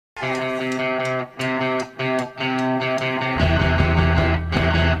Well,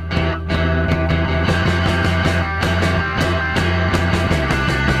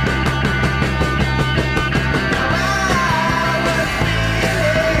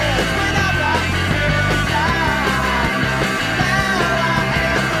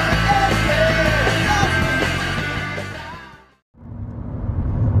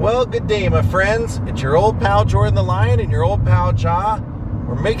 good day, my friends. It's your old pal Jordan the Lion and your old pal Ja.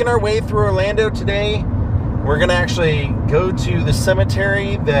 We're making our way through Orlando today. We're going to actually go to the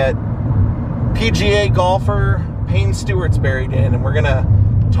cemetery that PGA golfer PAYNE Stewart's buried in, and we're going to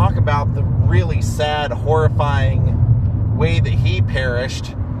talk about the really sad, horrifying way that he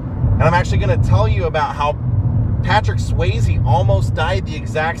perished. And I'm actually going to tell you about how Patrick Swayze almost died the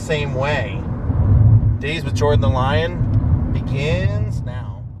exact same way. Daze with Jordan the Lion begins now.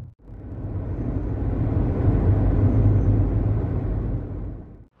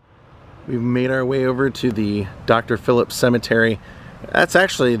 We've made our way over to the Dr. Phillips Cemetery. That's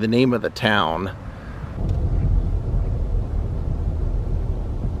actually the name of the town.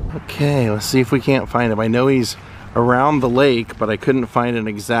 Okay, let's see if we can't find him. I know he's around the lake, but I couldn't find an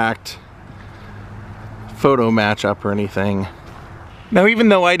exact photo matchup or anything. Now, even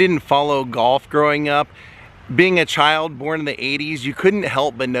though I didn't follow golf growing up, being a child born in the 80s, you couldn't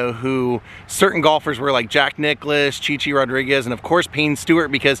help but know who certain golfers were, like Jack Nicklaus, Chichi Rodriguez, and of course PAYNE Stewart,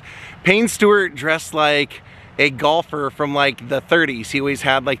 because PAYNE Stewart dressed like a golfer from like the 30s. He always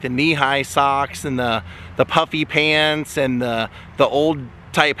had like the knee-high socks and the puffy pants and the old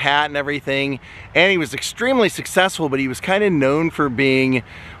type hat and everything, and he was extremely successful, but he was kind of known for being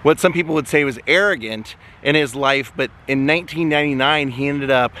what some people would say was arrogant in his life. But in 1999 he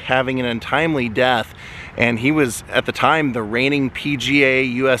ended up having an untimely death, and he was at the time the reigning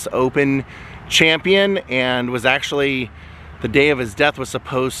PGA US Open champion, and was actually, the day of his death was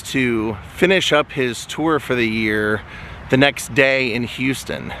supposed to finish up his tour for the year the next day in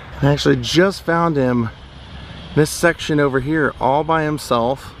Houston. I actually just found him this section over here all by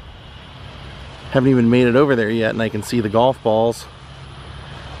himself. Haven't even made it over there yet, and I can see the golf balls.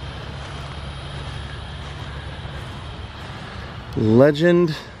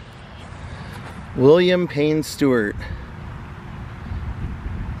 Legend William PAYNE Stewart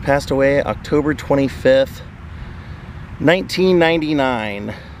passed away October 25th,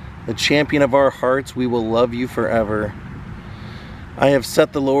 1999. The champion of our hearts, we will love you forever. I have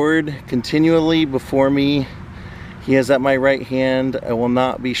set the Lord continually before me. He is at my right hand, I will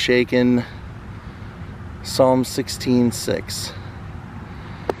not be shaken. Psalm 16:6.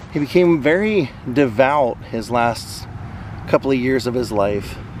 He became very devout his last couple of years of his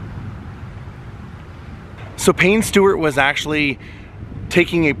life. So PAYNE Stewart was actually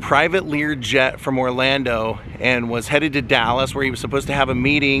taking a private Lear jet from Orlando and was headed to Dallas, where he was supposed to have a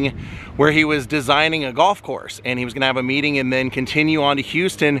meeting where he was designing a golf course, and he was going to have a meeting and then continue on to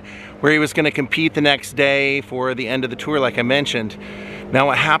Houston, where he was going to compete the next day for the end of the tour, like I mentioned. Now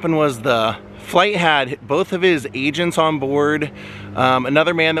what happened was the flight had both of his agents on board,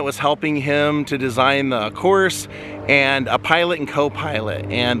 another man that was helping him to design the course, and a pilot and co-pilot,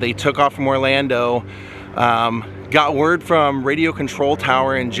 and they took off from Orlando. Got word from radio control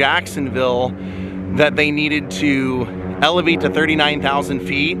tower in Jacksonville that they needed to elevate to 39,000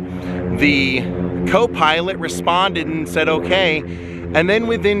 feet. The co-pilot responded and said okay, and then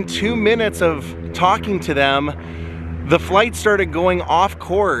within 2 minutes of talking to them, the flight started going off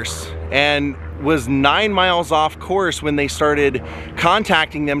course and was 9 miles off course when they started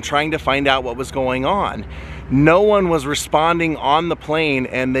contacting them, trying to find out what was going on. No one was responding on the plane,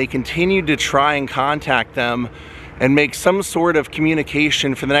 and they continued to try and contact them and make some sort of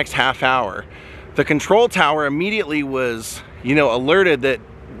communication for the next half hour. The control tower immediately was, alerted that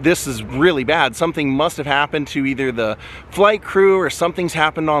this is really bad. Something must have happened to either the flight crew or something's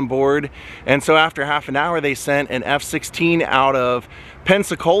happened on board. And so after half an hour, they sent an F-16 out of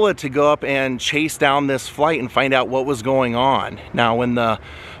Pensacola to go up and chase down this flight and find out what was going on. Now, when the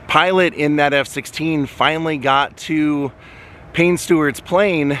pilot in that F-16 finally got to PAYNE Stewart's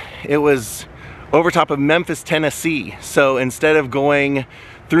plane, it was over top of Memphis, Tennessee. So instead of going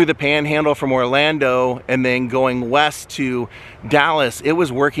through the panhandle from Orlando and then going west to Dallas, it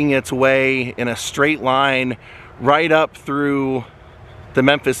was working its way in a straight line right up through the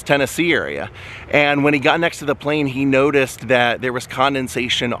Memphis, Tennessee area. And when he got next to the plane, he noticed that there was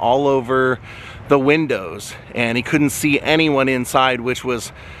condensation all over the windows, and he couldn't see anyone inside, which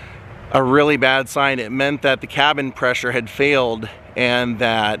was a really bad sign. It meant that the cabin pressure had failed and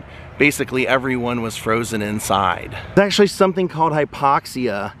that basically everyone was frozen inside. It's actually something called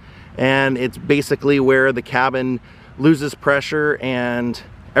hypoxia, and it's basically where the cabin loses pressure and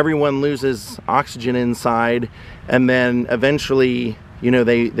everyone loses oxygen inside, and then eventually, you know,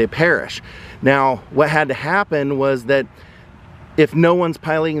 they perish. Now, what had to happen was that if no one's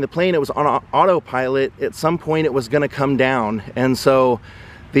piloting the plane, it was on autopilot, at some point it was going to come down. And so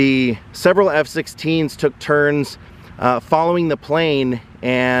the several F-16s took turns following the plane,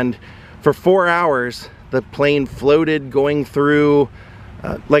 and for 4 hours the plane floated going through,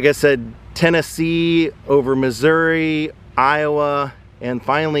 like I said, Tennessee, over Missouri, Iowa, and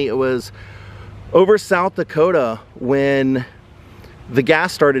finally it was over South Dakota when the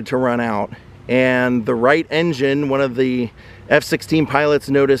gas started to run out, and the right engine, one of the F-16 pilots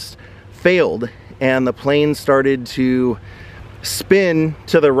noticed, failed, and the plane started to spin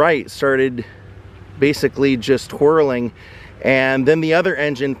to the right, started basically just twirling, and then the other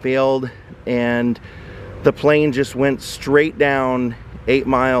engine failed and the plane just went straight down, 8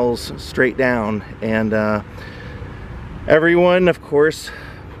 miles straight down, and everyone, of course,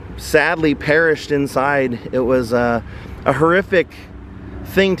 sadly perished inside. It was a horrific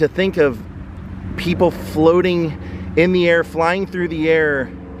thing to think of, people floating in the air, flying through the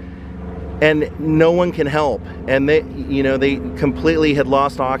air, and no one can help. And they, you know, they completely had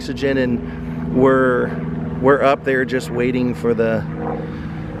lost oxygen and were up there just waiting for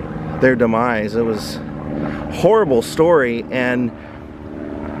their demise. It was a horrible story, and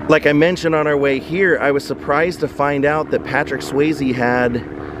like I mentioned on our way here, I was surprised to find out that Patrick Swayze had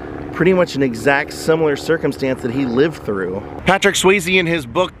pretty much an exact similar circumstance that he lived through. Patrick Swayze in his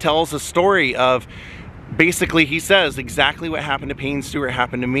book tells a story of, basically he says exactly what happened to Payne Stewart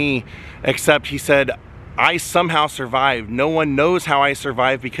happened to me, except he said, I somehow survived. No one knows how I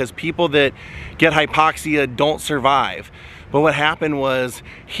survived because people that get hypoxia don't survive. But what happened was,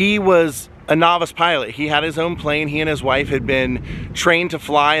 he was a novice pilot. He had his own plane. He and his wife had been trained to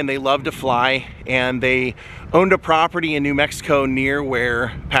fly, and they loved to fly, and they owned a property in New Mexico near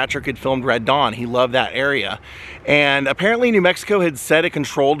where Patrick had filmed Red Dawn. He loved that area. And apparently New Mexico had set a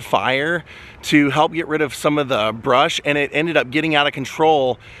controlled fire to help get rid of some of the brush, and it ended up getting out of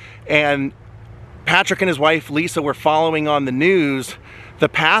control. And Patrick and his wife Lisa were following on the news the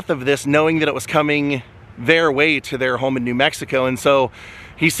path of this, knowing that it was coming their way to their home in New Mexico. And so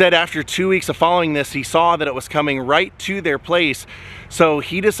he said after 2 weeks of following this, he saw that it was coming right to their place. So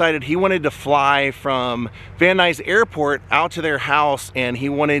he decided he wanted to fly from Van Nuys Airport out to their house, and he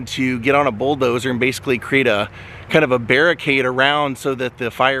wanted to get on a bulldozer and basically create a kind of a barricade around so that the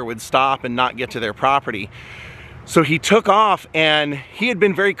fire would stop and not get to their property. So he took off, and he had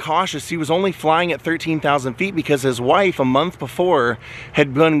been very cautious. He was only flying at 13,000 feet because his wife, a month before,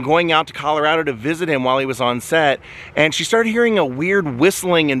 had been going out to Colorado to visit him while he was on set, and she started hearing a weird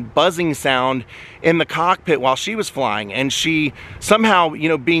whistling and buzzing sound in the cockpit while she was flying. And she somehow, you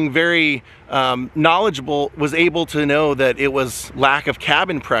know, being very knowledgeable, was able to know that it was lack of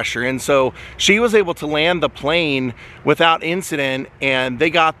cabin pressure. And so she was able to land the plane without incident, and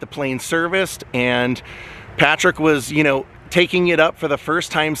they got the plane serviced, and Patrick was, you know, taking it up for the first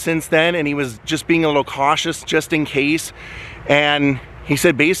time since then, and he was just being a little cautious just in case. And he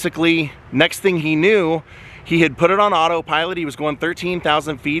said basically next thing he knew, he had put it on autopilot. He was going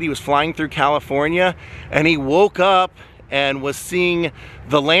 13,000 feet. He was flying through California, and he woke up and was seeing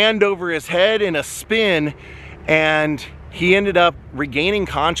the land over his head in a spin, and he ended up regaining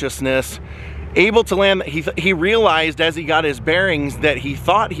consciousness, able to land. He realized as he got his bearings that he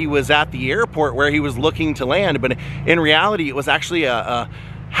thought he was at the airport where he was looking to land, but in reality it was actually a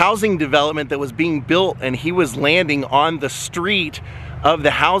housing development that was being built, and he was landing on the street of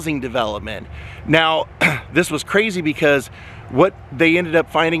the housing development. Now this was crazy because what they ended up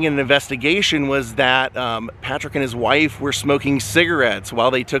finding in an investigation was that Patrick and his wife were smoking cigarettes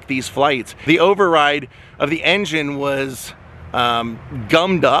while they took these flights. The override of the engine was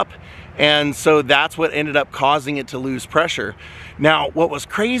gummed up, and so that's what ended up causing it to lose pressure. Now, what was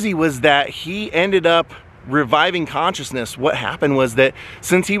crazy was that he ended up reviving consciousness. What happened was that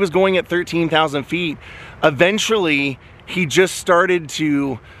since he was going at 13,000 feet, eventually he just started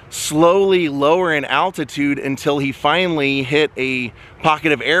to slowly lower in altitude until he finally hit a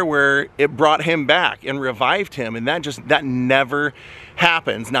pocket of air where it brought him back and revived him, and that never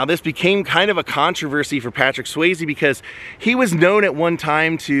happens. Now this became kind of a controversy for Patrick Swayze because he was known at one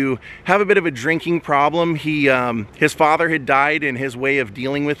time to have a bit of a drinking problem. His father had died, and his way of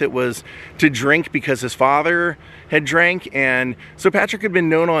dealing with it was to drink because his father had drank. And so Patrick had been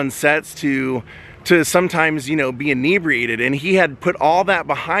known on sets to sometimes, you know, be inebriated, and he had put all that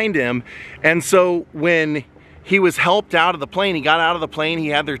behind him. And so when he was helped out of the plane, he got out of the plane, he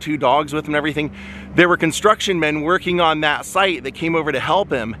had their 2 dogs with him and everything, there were construction men working on that site that came over to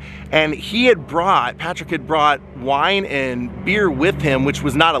help him, and Patrick had brought wine and beer with him, which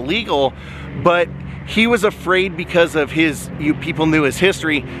was not illegal, but he was afraid because of people knew his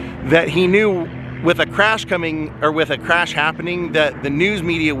history, that he knew with a crash happening that the news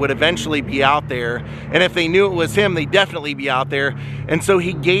media would eventually be out there, and if they knew it was him, they'd definitely be out there. And so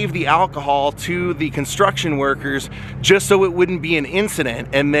he gave the alcohol to the construction workers just so it wouldn't be an incident.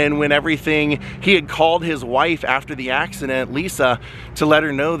 And then when he had called his wife after the accident, Lisa, to let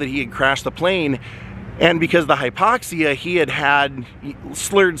her know that he had crashed the plane. And because of the hypoxia, he had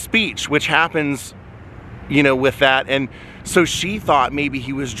slurred speech, which happens, you know, with that. And so she thought maybe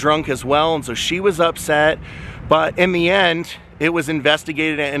he was drunk as well, and so she was upset. But in the end, it was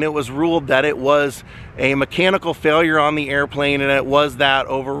investigated and it was ruled that it was a mechanical failure on the airplane, and it was that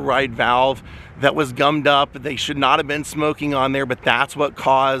override valve that was gummed up. They should not have been smoking on there, but that's what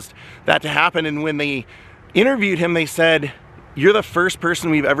caused that to happen. And when they interviewed him, they said, "You're the first person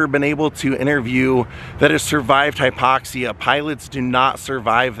we've ever been able to interview that has survived hypoxia. Pilots do not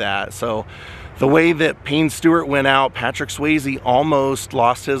survive that." So the way that PAYNE Stewart went out, Patrick Swayze almost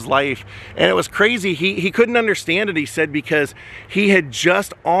lost his life. And it was crazy. He couldn't understand it, he said, because he had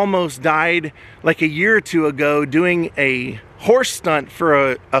just almost died like a year or two ago doing a horse stunt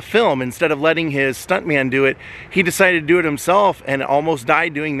for a film. Instead of letting his stuntman do it, he decided to do it himself and almost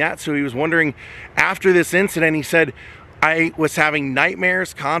died doing that. So he was wondering, after this incident, he said, "I was having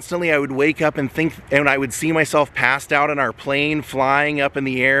nightmares constantly. I would wake up and think, and I would see myself passed out in our plane flying up in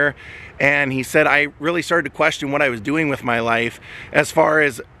the air." And he said, "I really started to question what I was doing with my life, as far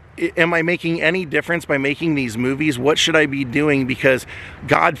as, am I making any difference by making these movies? What should I be doing? Because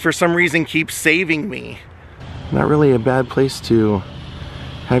God, for some reason, keeps saving me." Not really a bad place to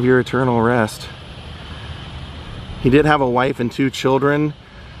have your eternal rest. He did have a wife and 2 children,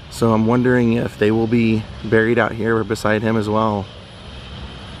 so I'm wondering if they will be buried out here beside him as well.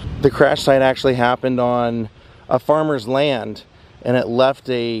 The crash site actually happened on a farmer's land, and it left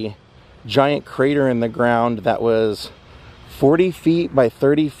a giant crater in the ground that was 40 feet by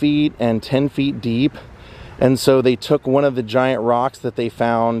 30 feet and 10 feet deep. And so they took one of the giant rocks that they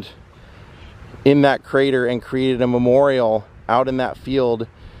found in that crater and created a memorial out in that field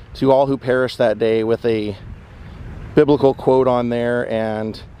to all who perished that day, with a biblical quote on there.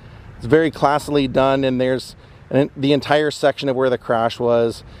 And it's very classily done, and the entire section of where the crash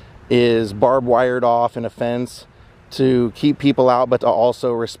was is barbed wired off in a fence to keep people out, but to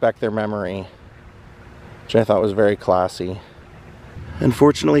also respect their memory, which I thought was very classy.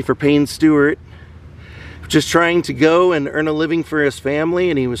 Unfortunately for PAYNE Stewart, just trying to go and earn a living for his family,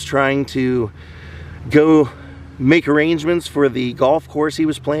 and he was trying to go make arrangements for the golf course he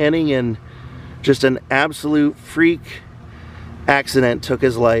was planning, and just an absolute freak accident took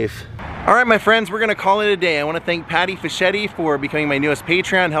his life. All right, my friends, we're gonna call it a day. I wanna thank Patty Fischetti for becoming my newest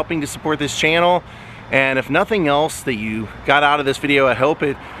Patreon, helping to support this channel. And if nothing else that you got out of this video, I hope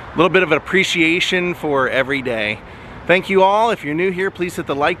a little bit of an appreciation for every day. Thank you all. If you're new here, please hit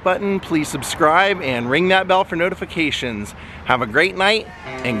the like button, please subscribe, and ring that bell for notifications. Have a great night,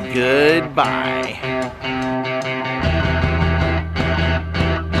 and goodbye.